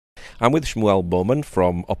I'm with Shmuel Bowman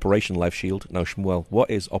from Operation Lifeshield. Now, Shmuel, what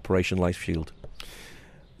is Operation Lifeshield?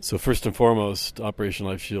 So first and foremost, Operation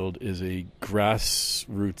Lifeshield is a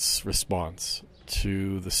grassroots response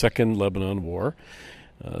to the Second Lebanon War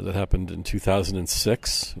that happened in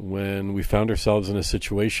 2006, when we found ourselves in a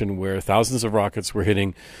situation where thousands of rockets were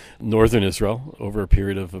hitting northern Israel over a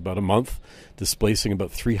period of about a month, displacing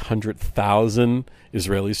about 300,000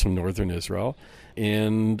 Israelis from northern Israel.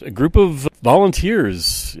 And a group of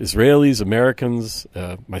volunteers, Israelis, Americans,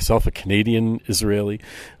 myself, a Canadian Israeli,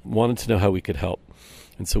 wanted to know how we could help.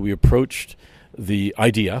 And so we approached the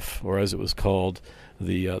IDF, or as it was called,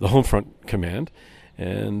 the Home Front Command,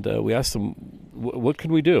 and we asked them, what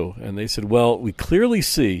can we do? And they said, well, we clearly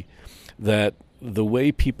see that the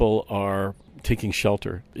way people are taking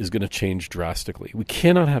shelter is going to change drastically. We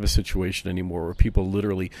cannot have a situation anymore where people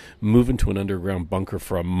literally move into an underground bunker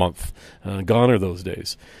for a month. Gone are those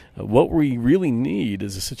days. What we really need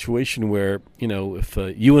is a situation where, if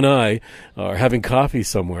you and I are having coffee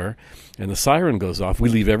somewhere and the siren goes off, we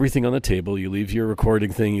leave everything on the table. You leave your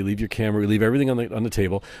recording thing, you leave your camera, we leave everything on the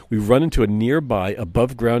table. We run into a nearby,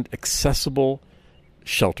 above-ground, accessible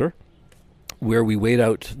shelter where we wait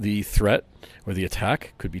out the threat or the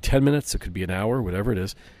attack. Could be 10 minutes, it could be an hour, whatever it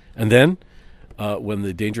is. And then when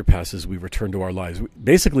the danger passes, we return to our lives.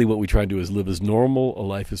 Basically, what we try to do is live as normal a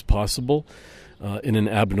life as possible in an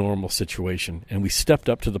abnormal situation. And we stepped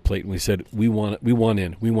up to the plate and we said, we want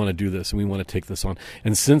in, we want to do this, and we want to take this on.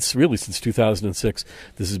 And since 2006,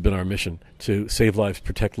 this has been our mission, to save lives,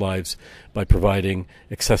 protect lives by providing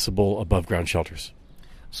accessible above-ground shelters.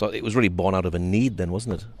 So it was really born out of a need then,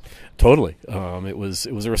 wasn't it? Totally. It was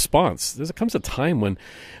a response. There comes a time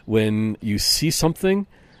when you see something,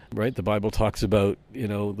 right? The Bible talks about,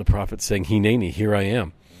 the prophet saying, Hineni, here I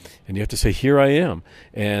am. And you have to say, here I am.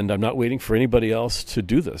 And I'm not waiting for anybody else to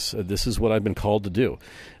do this. This is what I've been called to do.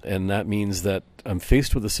 And that means that I'm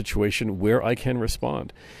faced with a situation where I can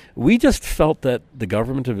respond. We just felt that the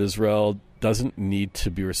government of Israel doesn't need to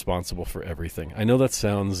be responsible for everything. I know that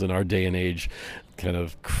sounds in our day and age kind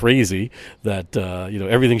of crazy, that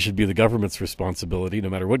everything should be the government's responsibility, no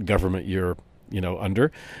matter what government you're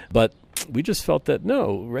under. But we just felt that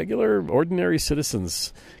no, regular, ordinary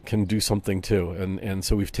citizens can do something too, and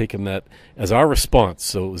so we've taken that as our response.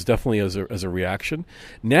 So it was definitely as a reaction.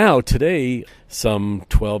 Now today, some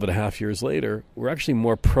 12 and a half years later, we're actually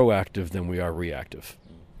more proactive than we are reactive.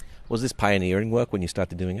 Was this pioneering work when you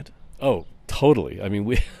started doing it? Oh, totally. I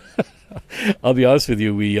mean, I'll be honest with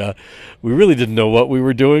you, we really didn't know what we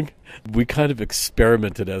were doing. We kind of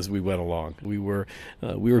experimented as we went along. We were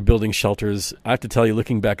building shelters. I have to tell you,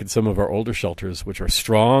 looking back at some of our older shelters, which are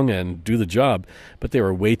strong and do the job, but they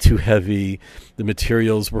were way too heavy. The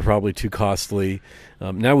materials were probably too costly.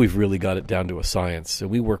 Now we've really got it down to a science, and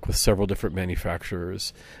we work with several different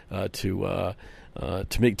manufacturers to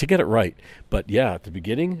get it right. But yeah, at the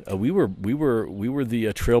beginning, we were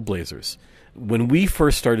the trailblazers. When we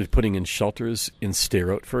first started putting in shelters in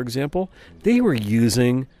Sderot, for example, they were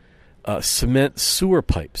using cement sewer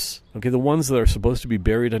pipes. Okay, the ones that are supposed to be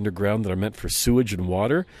buried underground that are meant for sewage and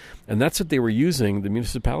water, and that's what they were using. The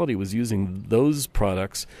municipality was using those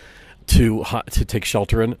products to take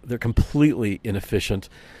shelter in. They're completely inefficient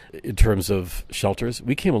in terms of shelters.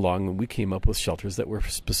 We came along and we came up with shelters that were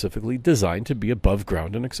specifically designed to be above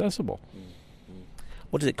ground and accessible.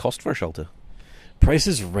 What does it cost for a shelter?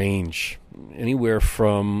 Prices range anywhere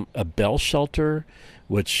from a bell shelter,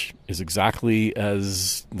 which is exactly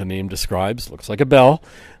as the name describes, looks like a bell,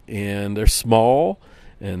 and they're small,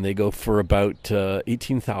 and they go for about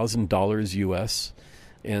 $18,000 US,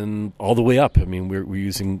 and all the way up. I mean, we're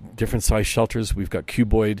using different size shelters. We've got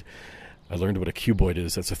cuboid. I learned what a cuboid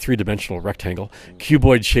is. That's a three-dimensional rectangle.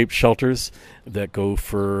 Cuboid-shaped shelters that go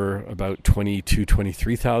for about $22,000 to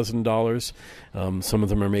 $23,000. Some of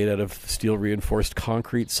them are made out of steel-reinforced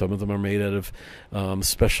concrete. Some of them are made out of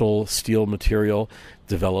special steel material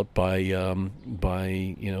developed by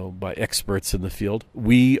experts in the field.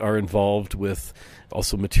 We are involved with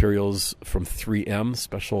also materials from 3M,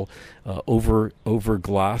 special over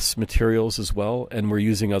glass materials as well, and we're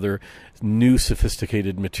using other new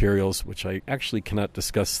sophisticated materials, which I actually cannot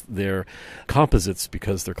discuss their composites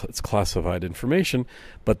because it's classified information,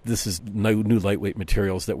 but this is new lightweight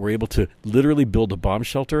materials that we're able to literally build a bomb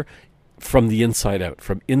shelter from the inside out,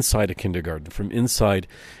 from inside a kindergarten, from inside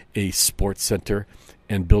a sports center,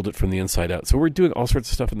 and build it from the inside out. So we're doing all sorts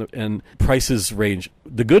of stuff, and prices range.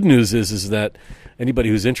 The good news is that anybody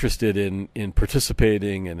who's interested in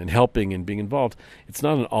participating and in helping and being involved, it's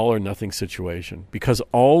not an all or nothing situation, because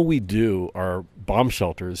all we do are bomb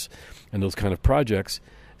shelters and those kind of projects.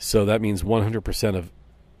 So that means 100% of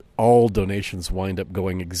all donations wind up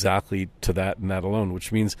going exactly to that and that alone,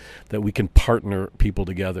 which means that we can partner people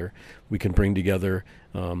together. We can bring together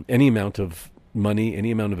any amount of money,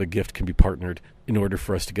 any amount of a gift can be partnered in order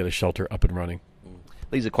for us to get a shelter up and running.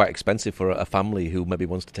 These are quite expensive for a family who maybe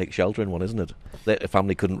wants to take shelter in one, isn't it? A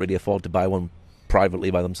family couldn't really afford to buy one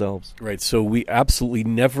privately by themselves. Right, so we absolutely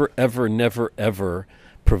never, ever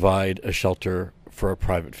provide a shelter for a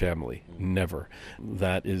private family. Never.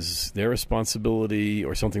 That is their responsibility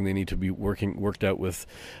or something they need to be worked out with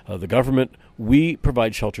the government. We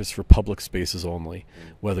provide shelters for public spaces only,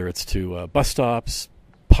 whether it's to bus stops,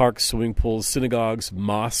 parks, swimming pools, synagogues,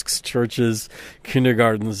 mosques, churches,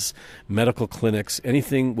 kindergartens, medical clinics,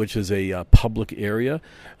 anything which is a public area.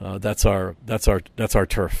 That's our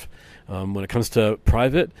turf. When it comes to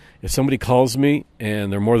private, if somebody calls me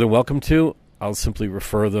and they're more than welcome to, I'll simply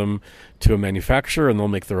refer them to a manufacturer and they'll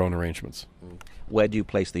make their own arrangements. Where do you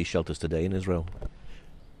place these shelters today in Israel?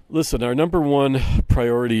 Listen, our number one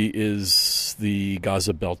priority is the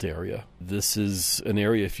Gaza Belt area. This is an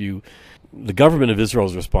area, the government of Israel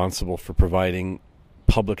is responsible for providing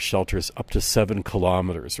public shelters up to 7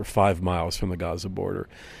 kilometers or 5 miles from the Gaza border.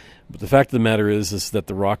 But the fact of the matter is that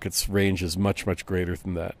the rocket's range is much, much greater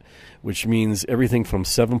than that, which means everything from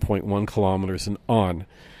 7.1 kilometers and on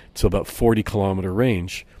to about 40-kilometer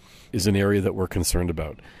range is an area that we're concerned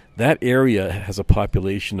about. That area has a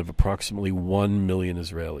population of approximately 1 million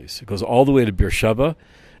Israelis. It goes all the way to Beersheba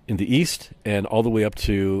in the east and all the way up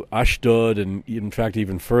to Ashdod and, in fact,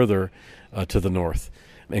 even further to the north,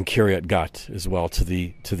 and Kiryat Gat as well to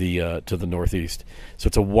the northeast. So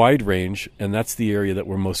it's a wide range, and that's the area that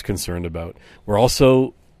we're most concerned about. We're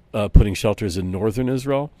also putting shelters in northern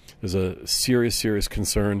Israel. There's a serious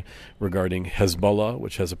concern regarding Hezbollah,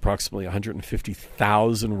 which has approximately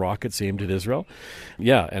 150,000 rockets aimed at Israel.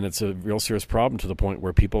 Yeah, and it's a real serious problem to the point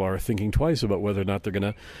where people are thinking twice about whether or not they're going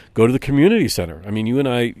to go to the community center. I mean, you and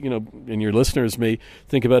I, and your listeners may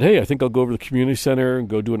think about, hey, I think I'll go over to the community center and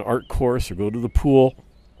go do an art course or go to the pool,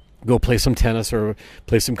 go play some tennis or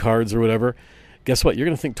play some cards or whatever. Guess what? You're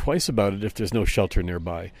going to think twice about it if there's no shelter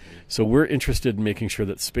nearby. So we're interested in making sure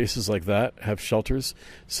that spaces like that have shelters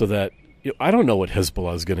so that I don't know what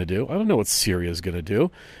Hezbollah is going to do. I don't know what Syria is going to do.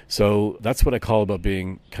 So that's what I call about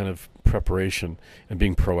being kind of preparation and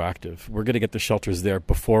being proactive. We're going to get the shelters there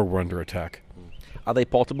before we're under attack. Are they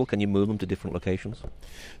portable? Can you move them to different locations?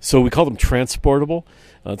 So we call them transportable.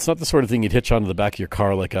 It's not the sort of thing you'd hitch onto the back of your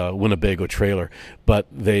car like a Winnebago trailer, but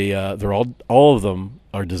they're all of them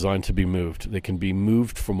are designed to be moved. They can be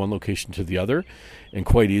moved from one location to the other, and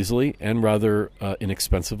quite easily and rather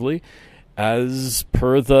inexpensively, as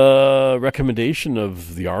per the recommendation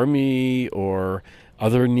of the Army or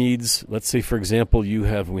other needs. Let's say, for example,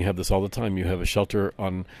 and we have this all the time, you have a shelter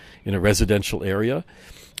in a residential area.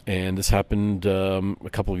 And this happened a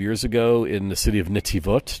couple of years ago in the city of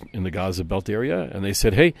Netivot in the Gaza Belt area. And they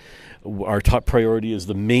said, hey, our top priority is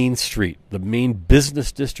the main street, the main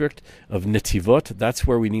business district of Netivot. That's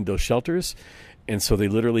where we need those shelters. And so they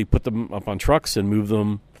literally put them up on trucks and move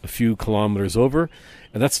them a few kilometers over.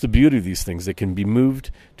 And that's the beauty of these things. They can be moved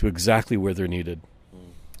to exactly where they're needed.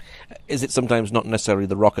 Is it sometimes not necessarily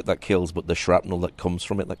the rocket that kills, but the shrapnel that comes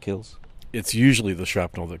from it that kills? It's usually the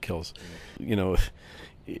shrapnel that kills.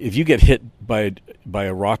 If you get hit by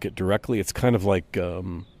a rocket directly, it's kind of like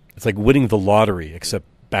it's like winning the lottery, except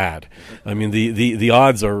bad. I mean, the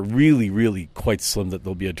odds are really quite slim that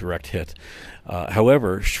there'll be a direct hit.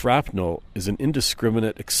 However, shrapnel is an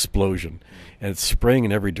indiscriminate explosion, and it's spraying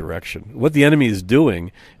in every direction. What the enemy is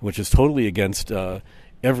doing, which is totally against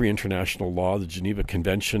every international law, the Geneva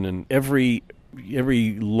Convention, and every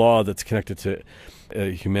law that's connected to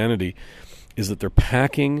humanity, is that they're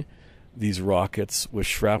packing these rockets with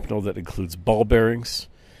shrapnel that includes ball bearings,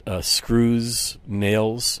 screws,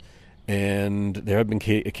 nails, and there have been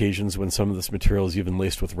occasions when some of this material is even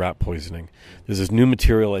laced with rat poisoning. There's this new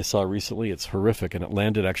material I saw recently. It's horrific, and it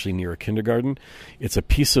landed actually near a kindergarten. It's a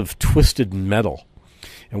piece of twisted metal.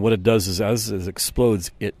 And what it does is as it explodes,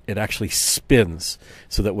 it actually spins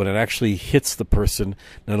so that when it actually hits the person,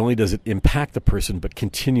 not only does it impact the person, but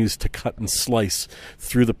continues to cut and slice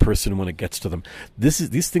through the person when it gets to them.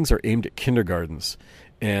 These things are aimed at kindergartens,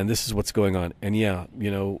 and this is what's going on. And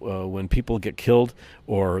when people get killed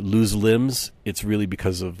or lose limbs, it's really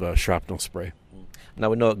because of shrapnel spray. Now,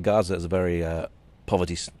 we know Gaza is a very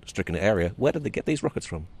poverty-stricken area. Where did they get these rockets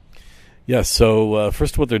from? Yeah, so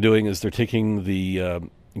first what they're doing is they're taking the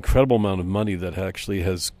incredible amount of money that actually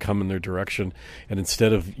has come in their direction, and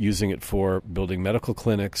instead of using it for building medical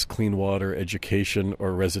clinics, clean water, education,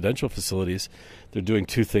 or residential facilities, they're doing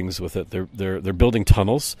two things with it. They're building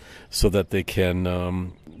tunnels so that they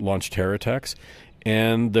can launch terror attacks,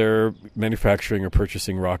 and they're manufacturing or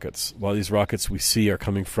purchasing rockets. A lot of these rockets we see are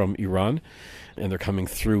coming from Iran, and they're coming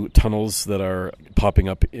through tunnels that are popping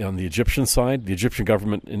up on the Egyptian side. The Egyptian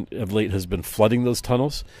government of late has been flooding those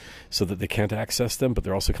tunnels so that they can't access them, but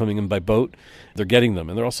they're also coming in by boat. They're getting them,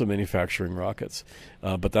 and they're also manufacturing rockets.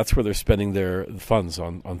 But that's where they're spending their funds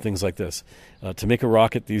on things like this. To make a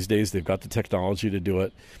rocket these days, they've got the technology to do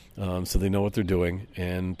it, so they know what they're doing.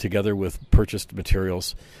 And together with purchased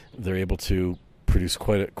materials, they're able to produce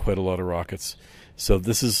quite a lot of rockets. So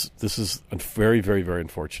this is very, very, very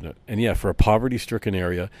unfortunate. And yeah, for a poverty-stricken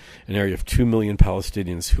area, an area of 2 million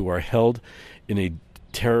Palestinians who are held in a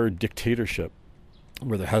terror dictatorship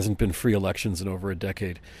where there hasn't been free elections in over a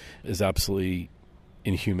decade, is absolutely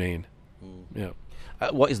inhumane. Yeah.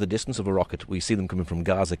 What is the distance of a rocket? We see them coming from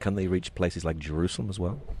Gaza. Can they reach places like Jerusalem as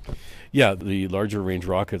well? Yeah, the larger range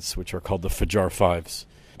rockets, which are called the Fajar 5s,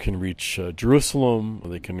 can reach Jerusalem, or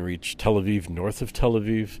they can reach Tel Aviv, north of Tel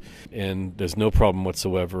Aviv, and there's no problem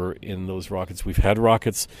whatsoever in those rockets. We've had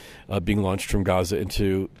rockets being launched from Gaza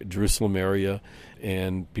into Jerusalem area,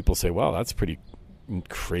 and people say, wow, that's pretty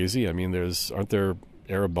crazy. I mean, aren't there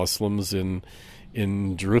Arab Muslims in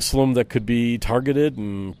Jerusalem that could be targeted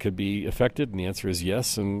and could be affected? And the answer is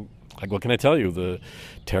yes. And what can I tell you? The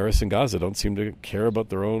terrorists in Gaza don't seem to care about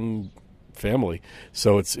their own family.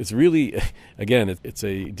 So it's really, again,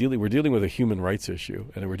 we're dealing with a human rights issue,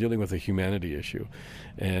 and we're dealing with a humanity issue,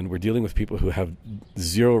 and we're dealing with people who have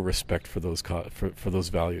zero respect for those for those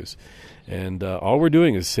values. And all we're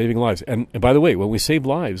doing is saving lives. And by the way, when we save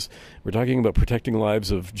lives, we're talking about protecting lives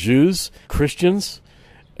of Jews, Christians,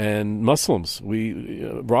 and Muslims.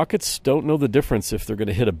 Rockets don't know the difference if they're going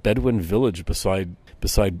to hit a Bedouin village beside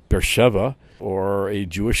Beersheba or a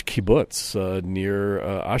Jewish kibbutz near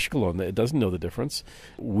Ashkelon. It doesn't know the difference.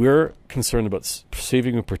 We're concerned about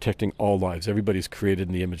saving and protecting all lives. Everybody's created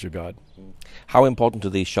in the image of God. How important are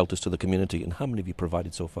these shelters to the community, and how many have you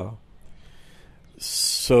provided so far?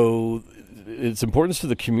 So its importance to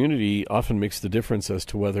the community often makes the difference as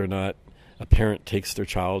to whether or not a parent takes their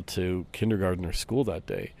child to kindergarten or school that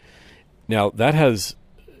day. Now, that has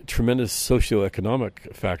tremendous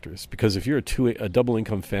socioeconomic factors, because if you're a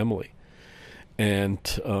double-income family,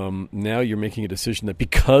 and now you're making a decision that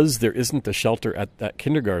because there isn't a shelter at that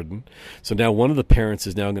kindergarten, so now one of the parents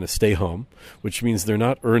is now going to stay home, which means they're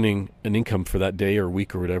not earning an income for that day or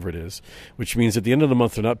week or whatever it is, which means at the end of the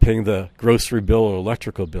month they're not paying the grocery bill or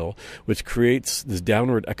electrical bill, which creates this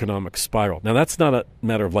downward economic spiral. Now, that's not a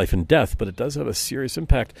matter of life and death, but it does have a serious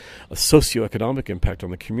impact, a socioeconomic impact on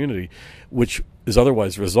the community, which is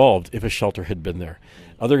otherwise resolved if a shelter had been there.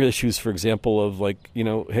 Other issues, for example, of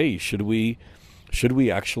hey, should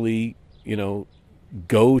we actually,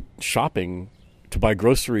 go shopping to buy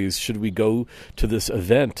groceries? Should we go to this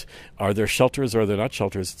event? Are there shelters or are there not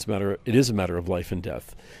shelters? It is a matter of life and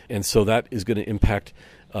death. And so that is going to impact,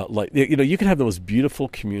 you can have the most beautiful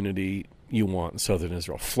community you want in southern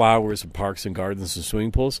Israel, flowers and parks and gardens and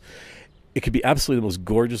swimming pools. It could be absolutely the most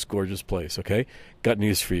gorgeous, gorgeous place, okay? Got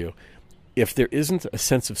news for you. If there isn't a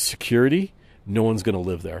sense of security, no one's going to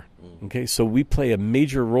live there. Okay, so shelters play a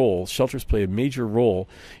major role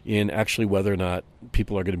in actually whether or not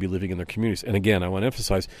people are going to be living in their communities. And again, I want to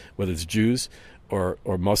emphasize, whether it's Jews or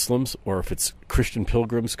Muslims, or if it's Christian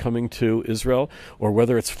pilgrims coming to Israel, or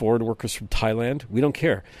whether it's foreign workers from Thailand, we don't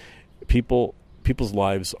care. People's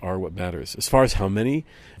lives are what matters. As far as how many,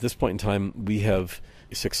 at this point in time, we have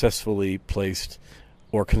successfully placed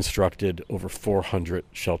or constructed over 400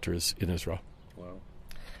 shelters in Israel. Wow.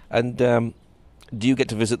 And do you get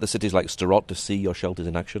to visit the cities like Sderot to see your shelters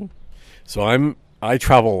in action? So I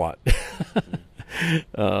travel a lot,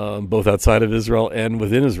 both outside of Israel and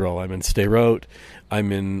within Israel. I'm in Sderot.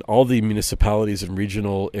 I'm in all the municipalities and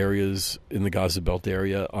regional areas in the Gaza Belt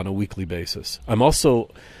area on a weekly basis. I also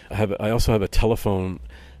have a telephone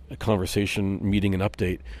conversation, meeting, and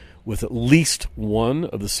update with at least one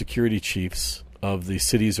of the security chiefs of the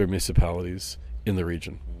cities or municipalities in the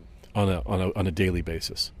region on a daily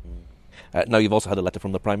basis. Now, you've also had a letter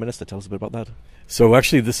from the Prime Minister. Tell us a bit about that. So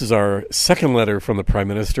actually, this is our second letter from the Prime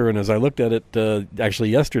Minister, and as I looked at it actually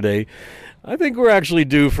yesterday, I think we're actually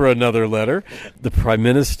due for another letter. The Prime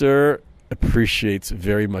Minister appreciates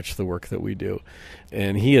very much the work that we do,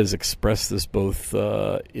 and he has expressed this both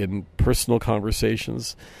in personal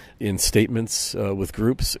conversations, in statements with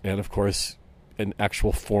groups, and of course in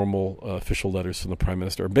actual formal official letters from the Prime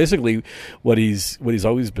Minister. Basically, what he's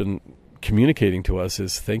always been communicating to us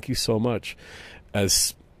is thank you so much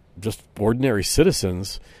as just ordinary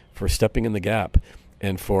citizens for stepping in the gap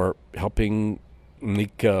and for helping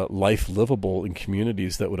make life livable in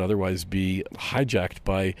communities that would otherwise be hijacked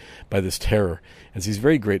by this terror. And so he's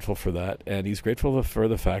very grateful for that, and he's grateful for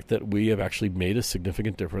the fact that we have actually made a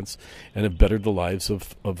significant difference and have bettered the lives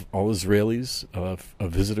of all Israelis, of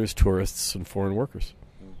visitors, tourists, and foreign workers.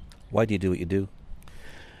 Why do you do what you do?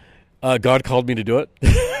 God called me to do it.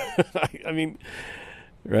 I mean,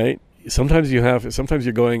 right? Sometimes you're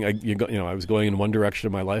going. I was going in one direction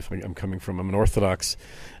in my life. I'm an Orthodox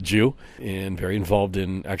Jew and very involved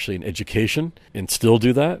in education, and still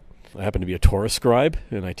do that. I happen to be a Torah scribe,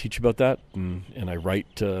 and I teach about that, and I write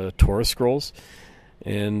Torah scrolls.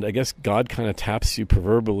 And I guess God kind of taps you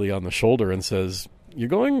proverbially on the shoulder and says, "You're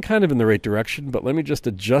going kind of in the right direction, but let me just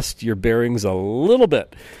adjust your bearings a little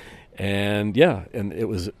bit." And it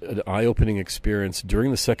was an eye-opening experience during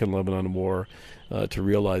the Second Lebanon War to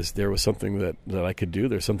realize there was something that I could do.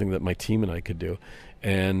 There's something that my team and I could do.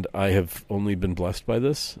 And I have only been blessed by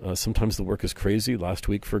this. Sometimes the work is crazy. Last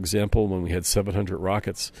week, for example, when we had 700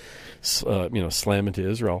 rockets slam into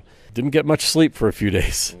Israel, didn't get much sleep for a few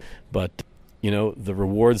days. But the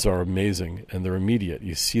rewards are amazing, and they're immediate.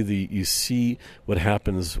 You see what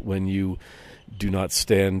happens when you do not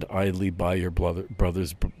stand idly by your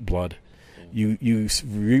brother's blood. You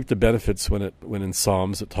reap the benefits when in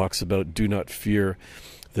Psalms it talks about do not fear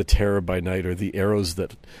the terror by night, or the arrows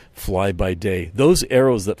that fly by day. Those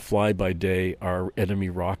arrows that fly by day are enemy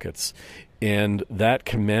rockets, and that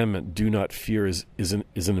commandment, do not fear, is an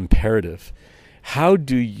imperative. How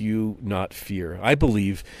do you not fear? I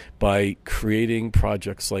believe by creating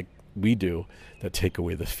projects like we do that take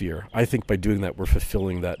away the fear. I think by doing that, we're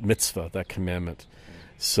fulfilling that mitzvah, that commandment.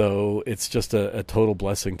 So it's just a total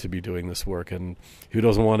blessing to be doing this work, and who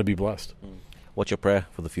doesn't want to be blessed? What's your prayer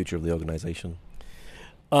for the future of the organization?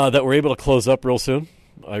 That we're able to close up real soon.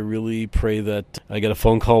 I really pray that I get a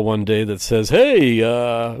phone call one day that says, "Hey,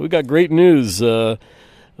 we got great news.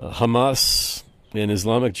 Hamas and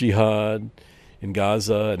Islamic Jihad in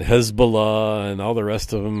Gaza and Hezbollah and all the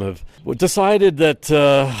rest of them have decided that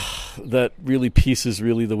that really peace is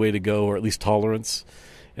really the way to go, or at least tolerance,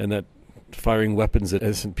 and that firing weapons at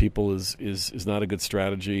innocent people is not a good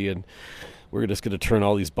strategy, and we're just going to turn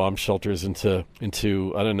all these bomb shelters into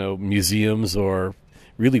I don't know, museums or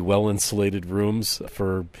really well-insulated rooms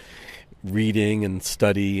for reading and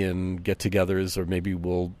study and get-togethers, or maybe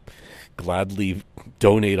we'll gladly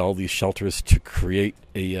donate all these shelters to create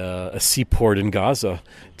a seaport in Gaza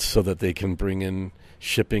so that they can bring in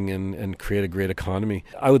shipping and create a great economy."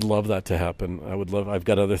 I would love that to happen. I've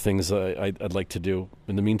got other things I'd like to do.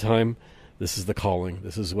 In the meantime, this is the calling.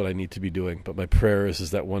 This is what I need to be doing. But my prayer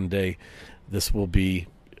is that one day this will be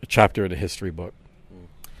a chapter in a history book.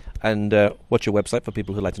 And what's your website for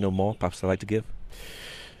people who'd like to know more, perhaps they'd like to give?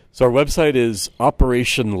 So our website is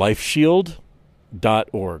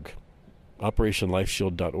operationlifeshield.org.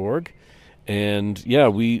 operationlifeshield.org. And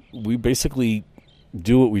we basically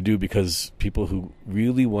do what we do because people who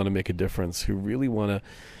really want to make a difference, who really want to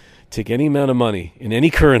take any amount of money in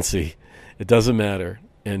any currency, it doesn't matter,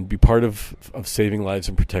 and be part of saving lives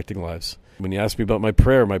and protecting lives. When you ask me about my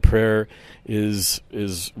prayer is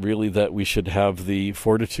really that we should have the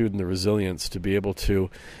fortitude and the resilience to be able to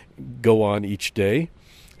go on each day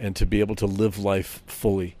and to be able to live life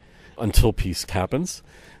fully until peace happens,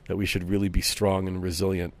 that we should really be strong and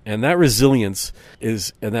resilient. And that resilience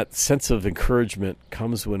and that sense of encouragement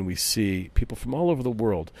comes when we see people from all over the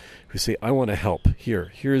world who say, "I want to help.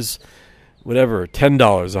 Here's whatever,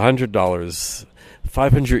 $10, $100,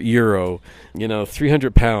 500 euro,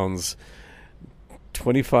 300 pounds,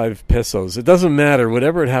 25 pesos. It doesn't matter.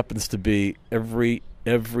 Whatever it happens to be, every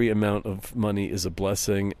amount of money is a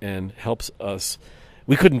blessing and helps us.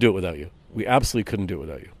 We couldn't do it without you. We absolutely couldn't do it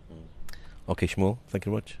without you." Okay, Shmuel, thank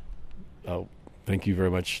you very much. Oh, thank you very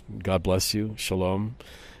much. God bless you. Shalom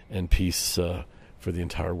and peace for the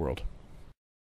entire world.